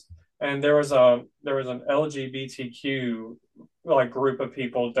baptized, and there was an LGBTQ like group of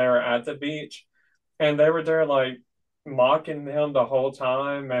people there at the beach, and they were there like mocking him the whole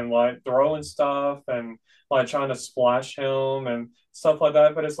time, and like throwing stuff, and like trying to splash him and stuff like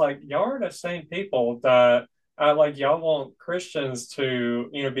that. But it's like y'all are the same people that like y'all want Christians to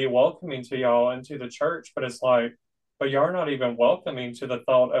be welcoming to y'all into the church, but it's like, but y'all are not even welcoming to the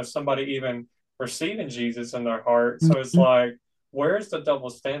thought of somebody even receiving Jesus in their heart. So it's Hmm. like, where's the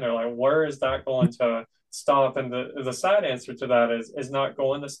double standard? Like, where is that going to stop? And the sad answer to that is not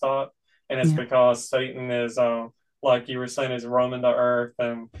going to stop. And it's Yeah. because Satan is like you were saying, is roaming the earth,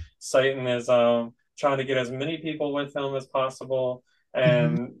 and Satan is trying to get as many people with him as possible. Hmm.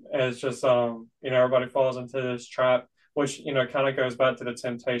 And it's just everybody falls into this trap, which kind of goes back to the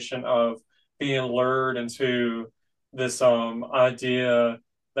temptation of being lured into this idea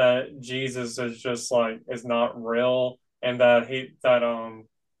that Jesus is just like is not real, and and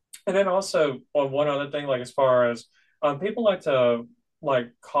then also, well, one other thing, like as far as people like to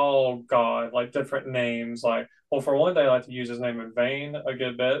like call God like different names, like, well, for one, they like to use his name in vain a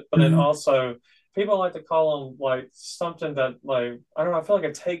good bit, but then Hmm. also people like to call him like something that, like, I don't know, I feel like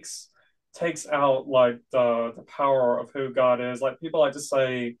it takes out like the power of who God is. Like people like to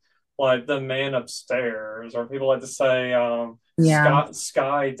say like the man upstairs, or people like to say Yeah.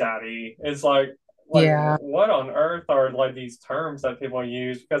 Sky Daddy. It's like Yeah. what on earth are like these terms that people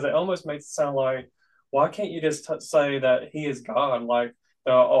use? Because it almost makes it sound like, why can't you just say that he is God, like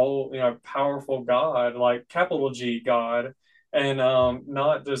the old, powerful God, like capital G God, and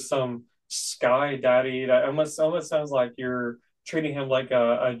not just some Sky Daddy that almost sounds like you're treating him like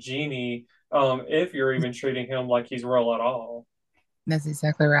a genie, if you're even treating him like he's real at all. That's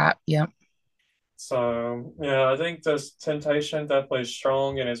exactly right. Yep. So yeah, I think this temptation definitely is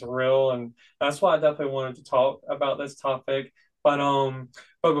strong and is real, and that's why I definitely wanted to talk about this topic. But um,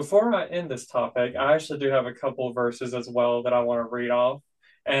 but before I end this topic, I actually do have a couple of verses as well that I want to read off,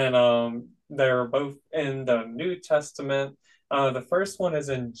 and they're both in the New Testament. The first one is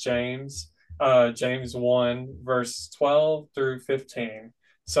in James, James 1, verse 12 through 15.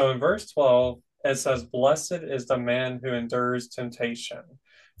 So in verse 12, it says, "Blessed is the man who endures temptation.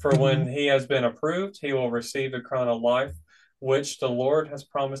 For Hmm. when he has been approved, he will receive the crown of life, which the Lord has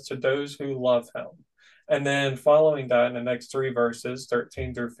promised to those who love him." And then following that, in the next three verses,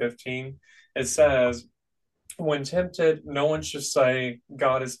 13 through 15, it says, "When tempted, no one should say,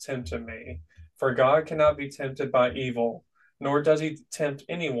 'God has tempted me.' For God cannot be tempted by evil, nor does he tempt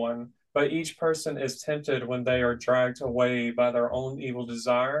anyone. But each person is tempted when they are dragged away by their own evil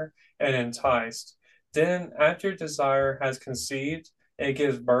desire and enticed. Then, after desire has conceived, it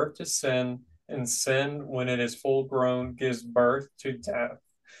gives birth to sin, and sin, when it is full grown, gives birth to death."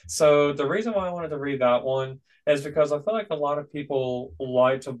 So, the reason why I wanted to read that one is because I feel like a lot of people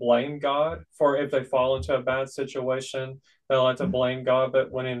like to blame God for if they fall into a bad situation. They like to blame God, but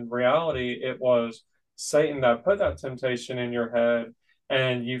when in reality, it was Satan that put that temptation in your head,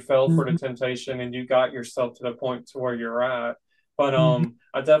 and you fell for the Hmm. temptation and you got yourself to the point to where you're at. But Hmm.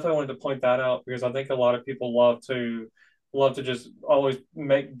 I definitely wanted to point that out because I think a lot of people love to just always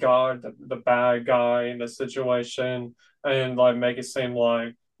make God the bad guy in the situation and like make it seem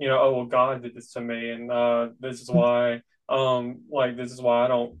like, oh well, God did this to me, and this is why I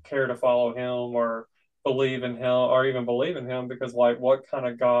don't care to follow him or believe in him or even believe in him, because like what kind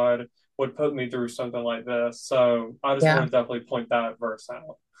of God would put me through something like this? So I just Yeah. want to definitely point that verse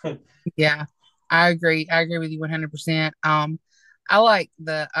out. Yeah. I agree. I agree with you 100%. I like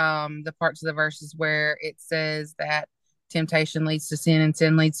the parts of the verses where it says that temptation leads to sin and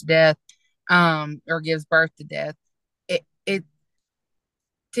sin leads to death, or gives birth to death. It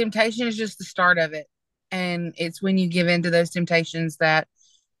temptation is just the start of it. And it's when you give in to those temptations that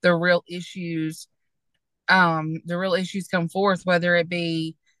the real issues the real issues come forth, whether it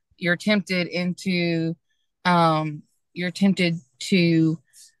be you're tempted into you're tempted to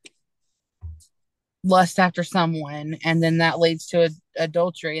lust after someone, and then that leads to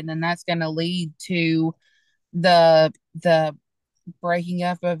adultery, and then that's going to lead to the breaking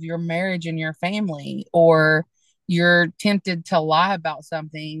up of your marriage and your family, or you're tempted to lie about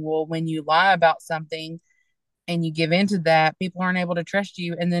something. Well, when you lie about something and you give into that, people aren't able to trust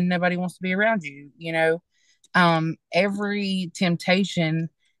you, and then nobody wants to be around you. Every temptation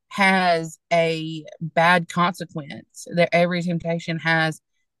has a bad consequence. That every temptation has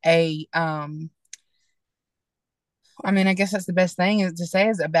a I mean, I guess that's the best thing is to say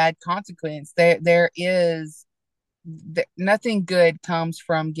is a bad consequence. There is nothing good comes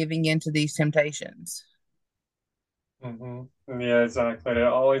from giving into these temptations. hmm Yeah, exactly. It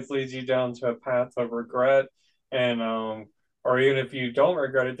always leads you down to a path of regret, and or even if you don't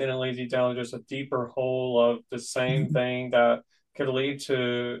regret it, then it leads you down just a deeper hole of the same Mhm. thing that could lead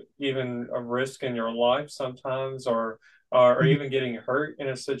to even a risk in your life sometimes, or Mhm. even getting hurt in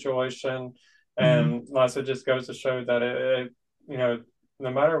a situation. Mhm. And plus, it just goes to show that you know,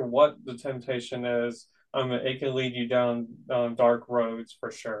 no matter what the temptation is, it can lead you down dark roads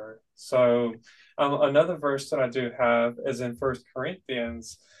for sure. So. Another verse that I do have is in First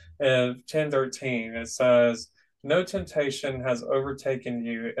Corinthians 10:13. It says, "No temptation has overtaken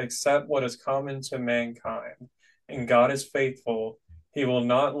you except what is common to mankind, and God is faithful. He will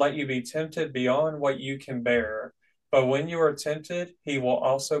not let you be tempted beyond what you can bear. But when you are tempted, He will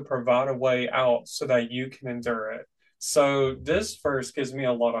also provide a way out so that you can endure it." So this verse gives me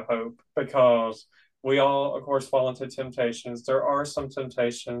a lot of hope because we all, of course, fall into temptations. There are some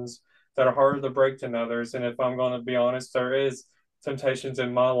temptations that are harder to break than others. And if I'm going to be honest, there is temptations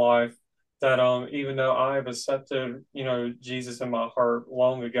in my life that even though I have accepted, Jesus in my heart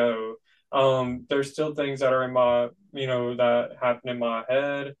long ago, there's still things that are in my, that happen in my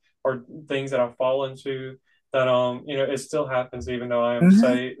head, or things that I fall into that it still happens even though I am Mhm.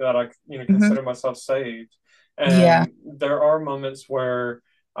 saved, that I Mhm. consider myself saved. Yeah. And there are moments where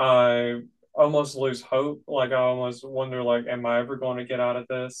I almost lose hope. Like I almost wonder, like, am I ever going to get out of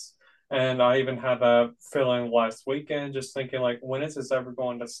this? And I even had that feeling last weekend, just thinking like, when is this ever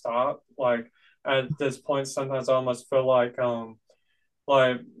going to stop? Like at this point, sometimes I almost feel like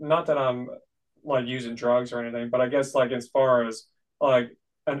not that I'm like using drugs or anything, but I guess like as far as like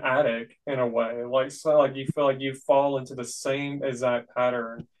an addict in a way, like so like you feel like you fall into the same exact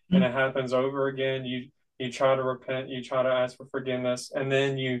pattern and it happens over again. You try to repent, you try to ask for forgiveness, and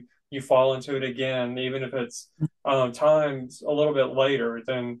then you fall into it again, even if it's times a little bit later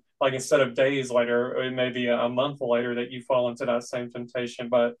than like instead of days later, it may be a month later that you fall into that same temptation,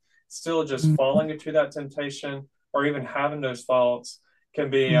 but still just falling into that temptation or even having those thoughts can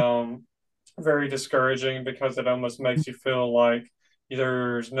be very discouraging because it almost makes you feel like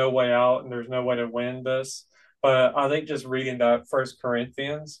there's no way out and there's no way to win this. But I think just reading that First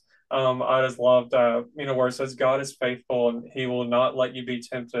Corinthians, I just love that, where it says God is faithful and he will not let you be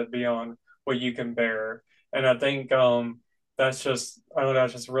tempted beyond what you can bear. And I think I know that's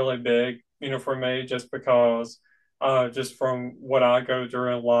just really big, for me, just because just from what I go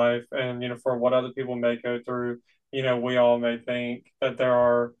through in life and, for what other people may go through, we all may think that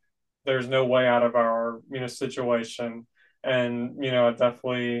there's no way out of our, situation. And, I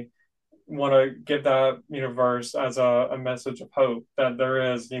definitely want to give that, verse as a message of hope that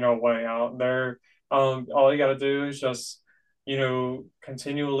there is, a way out there. All you got to do is just,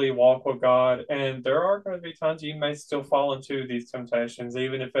 continually walk with God. And there are going to be times you may still fall into these temptations,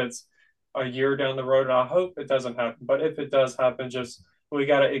 even if it's a year down the road. And I hope it doesn't happen. But if it does happen, just we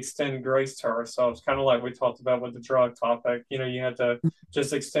got to extend grace to ourselves, kind of like we talked about with the drug topic. You have to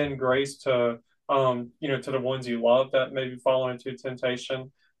just extend grace to, to the ones you love that maybe fall into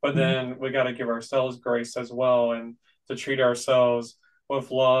temptation. But then we got to give ourselves grace as well and to treat ourselves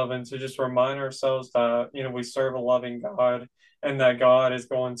with love and to just remind ourselves that, we serve a loving God and that God is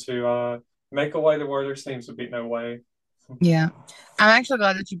going to make a way to where there seems to be no way. Yeah. I'm actually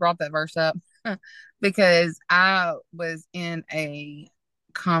glad that you brought that verse up because I was in a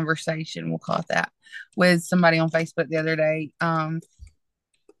conversation, we'll call it that, with somebody on Facebook the other day.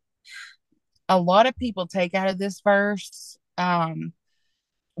 A lot of people take out of this verse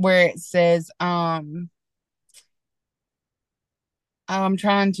where it says, I'm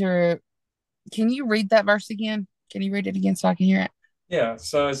trying to, can you read that verse again? Can you read it again so I can hear it? Yeah,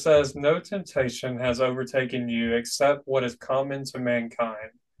 so it says, no temptation has overtaken you except what is common to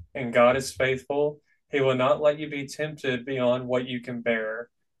mankind, and God is faithful. He will not let you be tempted beyond what you can bear.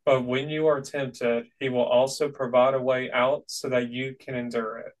 But when you are tempted, he will also provide a way out so that you can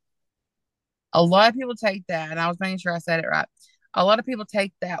endure it. A lot of people take that, and I was making sure I said it right. A lot of people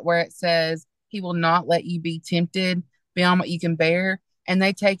take that where it says he will not let you be tempted beyond what you can bear, and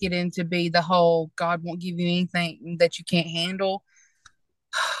they take it into be the whole God won't give you anything that you can't handle.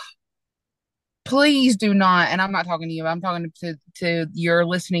 Please do not, and I'm not talking to you, I'm talking to your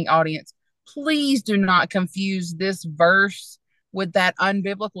listening audience. Please do not confuse this verse with that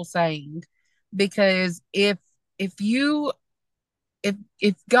unbiblical saying, because if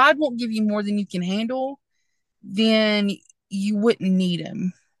if God won't give you more than you can handle, then you wouldn't need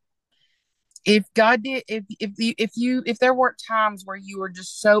him. If God did, if there weren't times where you were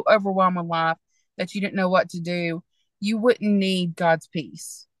just so overwhelmed with life that you didn't know what to do, you wouldn't need God's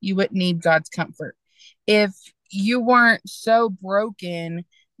peace. You wouldn't need God's comfort. If you weren't so broken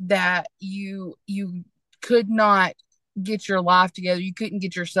that you could not get your life together, you couldn't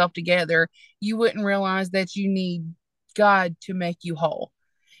get yourself together, you wouldn't realize that you need God to make you whole.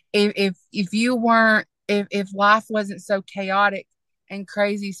 If you weren't, if life wasn't so chaotic and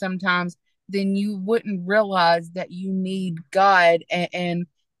crazy sometimes, then you wouldn't realize that you need God and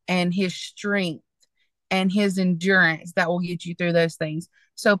his strength and his endurance that will get you through those things.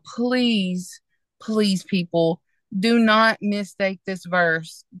 So please people, do not mistake this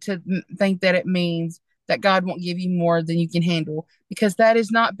verse to think that it means that God won't give you more than you can handle, because that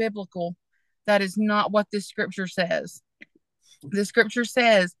is not biblical. That is not what this scripture says. The scripture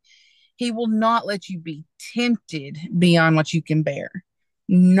says he will not let you be tempted beyond what you can bear.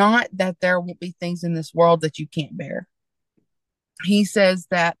 Not that there won't be things in this world that you can't bear. He says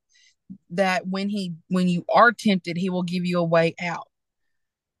that when you are tempted, he will give you a way out.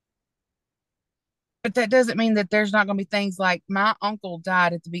 But that doesn't mean that there's not going to be things like my uncle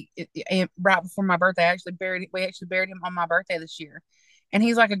died right before my birthday. We actually buried him on my birthday this year, and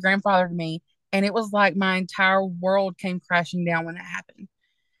he's like a grandfather to me. And it was like my entire world came crashing down when that happened.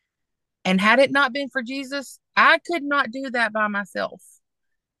 And had it not been for Jesus, I could not do that by myself.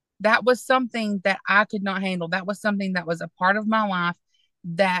 That was something that I could not handle. That was something that was a part of my life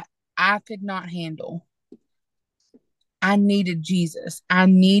that I could not handle. I needed Jesus. I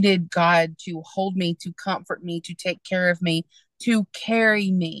needed God to hold me, to comfort me, to take care of me, to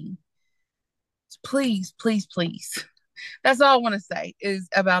carry me. Please, please, please. That's all I want to say is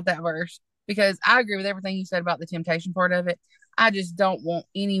about that verse because I agree with everything you said about the temptation part of it. I just don't want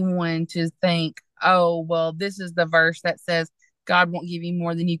anyone to think, oh, well, this is the verse that says God won't give you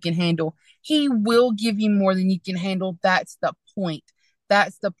more than you can handle. He will give you more than you can handle. That's the point.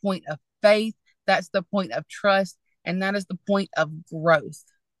 That's the point of faith. That's the point of trust. And that is the point of growth.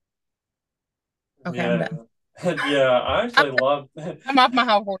 Okay, I'm Yeah. done. Yeah, I actually love I'm off my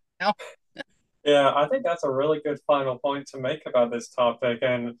high horse now. Yeah, I think that's a really good final point to make about this topic.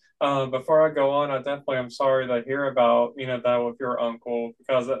 And before I go on, I definitely am sorry to hear about, that with your uncle,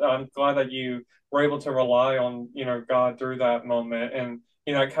 because I'm glad that you were able to rely on, God through that moment. And,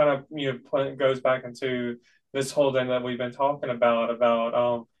 it kind of, goes back into this whole thing that we've been talking about,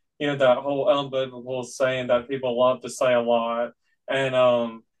 that whole unbiblical saying that people love to say a lot.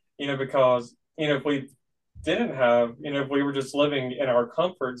 And, because, if we didn't have, if we were just living in our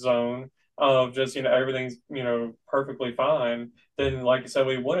comfort zone, of just everything's perfectly fine, then like I said,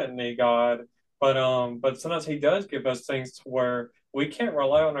 we wouldn't need God. But sometimes He does give us things to where we can't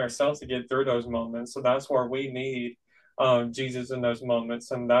rely on ourselves to get through those moments. So that's where we need Jesus in those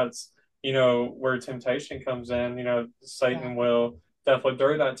moments, and that's where temptation comes in. Yeah. Satan will definitely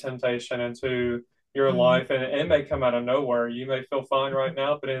throw that temptation into your Mhm. life, and it may come out of nowhere. You may feel fine right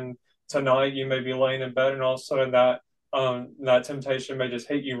now, but in tonight you may be laying in bed, and all of a sudden that temptation may just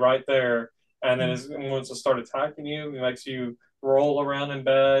hit you right there, and then once it starts attacking you, it makes you roll around in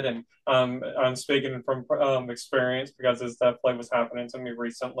bed. And I'm speaking from experience because this definitely was happening to me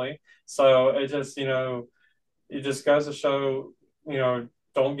recently. So it just goes to show,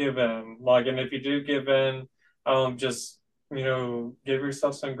 don't give in. Like, and if you do give in, just give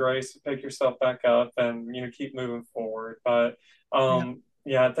yourself some grace, pick yourself back up, and keep moving forward. But Yeah.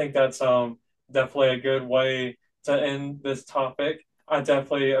 yeah, I think that's definitely a good way to end this topic. I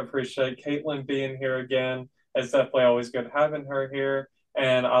definitely appreciate Caitlyn being here again. It's definitely always good having her here,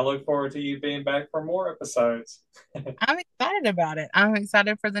 and I look forward to you being back for more episodes. I'm excited about it. I'm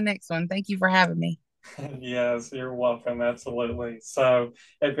excited for the next one. Thank you for having me. Yes, you're welcome. Absolutely. So,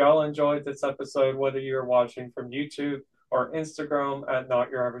 if y'all enjoyed this episode, whether you're watching from YouTube or Instagram at Not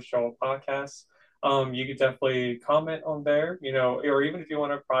Your Average Joel Podcast, you could definitely comment on there, or even if you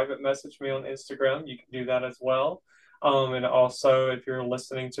want to private message me on Instagram, you can do that as well. And also, if you're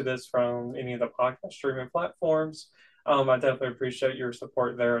listening to this from any of the podcast streaming platforms, I definitely appreciate your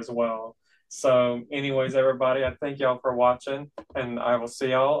support there as well. So, anyways, everybody, I thank y'all for watching, and I will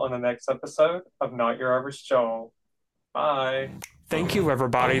see y'all on the next episode of Not Your Average Joel. Bye. Thank you,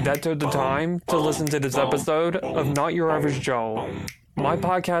 everybody that took the time to listen to this episode of Not Your Average Joel. My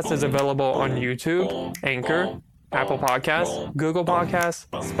podcast is available on YouTube, Anchor, Apple Podcasts, Google Podcasts,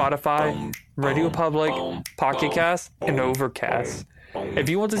 Spotify, Radio Public, Pocket Cast, and Overcast. If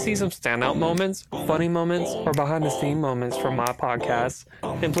you want to see some standout moments, funny moments, or behind the scene moments from my podcast,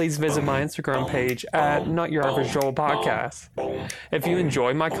 then please visit my Instagram page at Not Your Average Joel Podcast. If you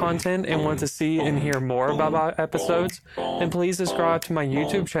enjoy my content and want to see and hear more about my episodes, then please subscribe to my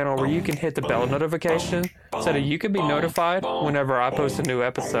YouTube channel where you can hit the bell notification so that you can be notified whenever I post a new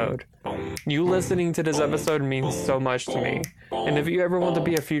episode. You listening to this episode means so much to me, and if you ever want to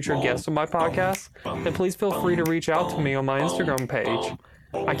be a future guest on my podcast, then please feel free to reach out to me on my Instagram page.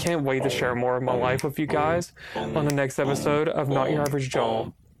 I can't wait to share more of my life with you guys on the next episode of Not Your Average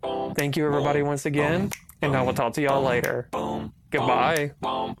Joel. Thank you, everybody, once again, and I will talk to y'all later. Goodbye.